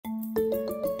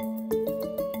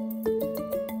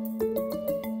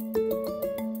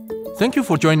Thank you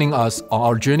for joining us on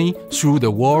our journey through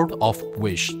the world of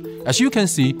Wish. As you can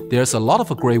see, there's a lot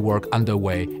of great work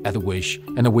underway at Wish,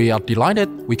 and we are delighted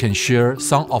we can share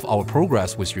some of our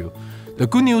progress with you. The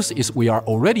good news is we are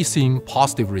already seeing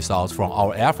positive results from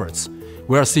our efforts.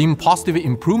 We are seeing positive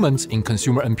improvements in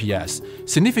consumer NPS,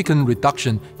 significant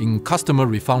reduction in customer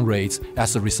refund rates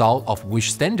as a result of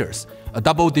Wish standards, a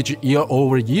double-digit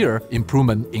year-over-year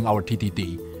improvement in our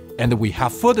TTD, and we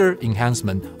have further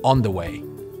enhancement on the way.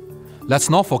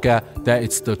 Let's not forget that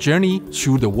it's the journey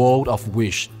through the world of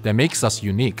Wish that makes us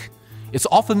unique. It's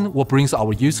often what brings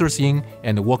our users in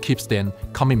and what keeps them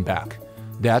coming back.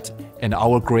 That and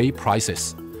our great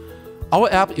prices. Our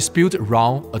app is built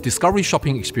around a discovery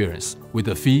shopping experience with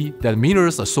a fee that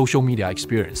mirrors a social media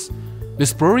experience.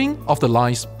 This blurring of the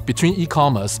lines between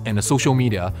e-commerce and social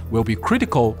media will be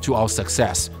critical to our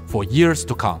success for years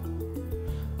to come.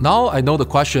 Now I know the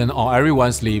question on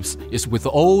everyone's lips is, with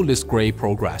all this great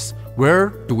progress, where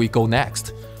do we go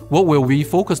next? What will we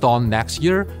focus on next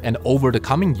year and over the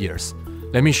coming years?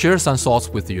 Let me share some thoughts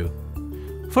with you.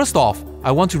 First off,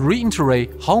 I want to reiterate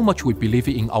how much we believe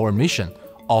in our mission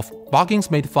of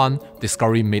bargains made fun,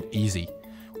 discovery made easy.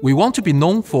 We want to be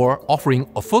known for offering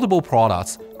affordable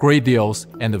products, great deals,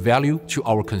 and value to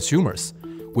our consumers.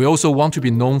 We also want to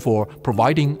be known for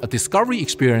providing a discovery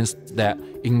experience that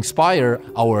inspires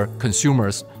our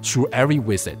consumers through every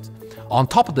visit. On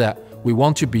top of that, we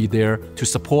want to be there to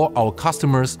support our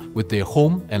customers with their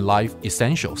home and life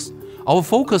essentials. Our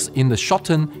focus in the short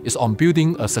term is on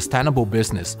building a sustainable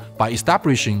business by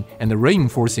establishing and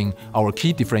reinforcing our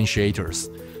key differentiators: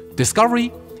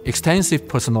 discovery, extensive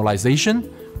personalization,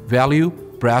 value,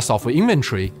 breadth of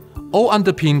inventory, all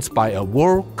underpinned by a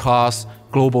world-class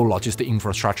global logistic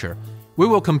infrastructure. We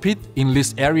will compete in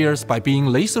these areas by being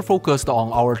laser-focused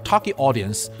on our target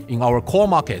audience in our core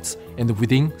markets and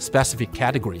within specific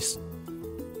categories.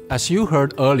 As you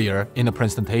heard earlier in the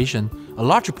presentation, a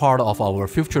large part of our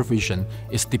future vision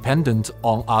is dependent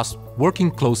on us working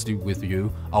closely with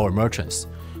you, our merchants.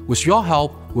 With your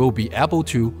help, we'll be able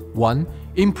to 1.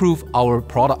 Improve our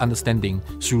product understanding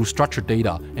through structured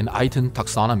data and item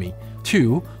taxonomy.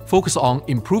 2. Focus on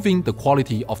improving the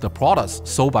quality of the products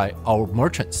sold by our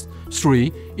merchants.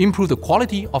 3. Improve the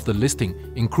quality of the listing,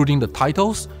 including the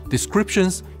titles,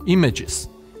 descriptions, images.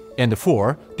 And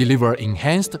 4. Deliver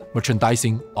enhanced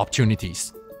merchandising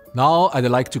opportunities. Now, I'd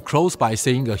like to close by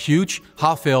saying a huge,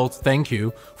 heartfelt thank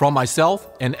you from myself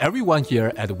and everyone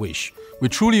here at Wish. We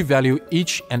truly value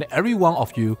each and every one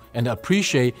of you and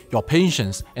appreciate your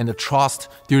patience and trust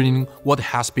during what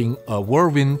has been a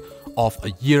whirlwind of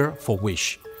a year for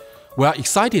Wish. We are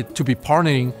excited to be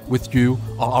partnering with you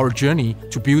on our journey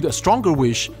to build a stronger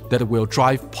Wish that will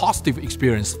drive positive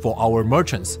experience for our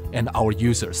merchants and our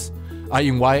users. I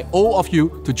invite all of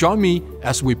you to join me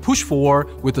as we push forward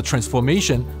with the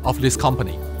transformation of this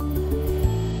company.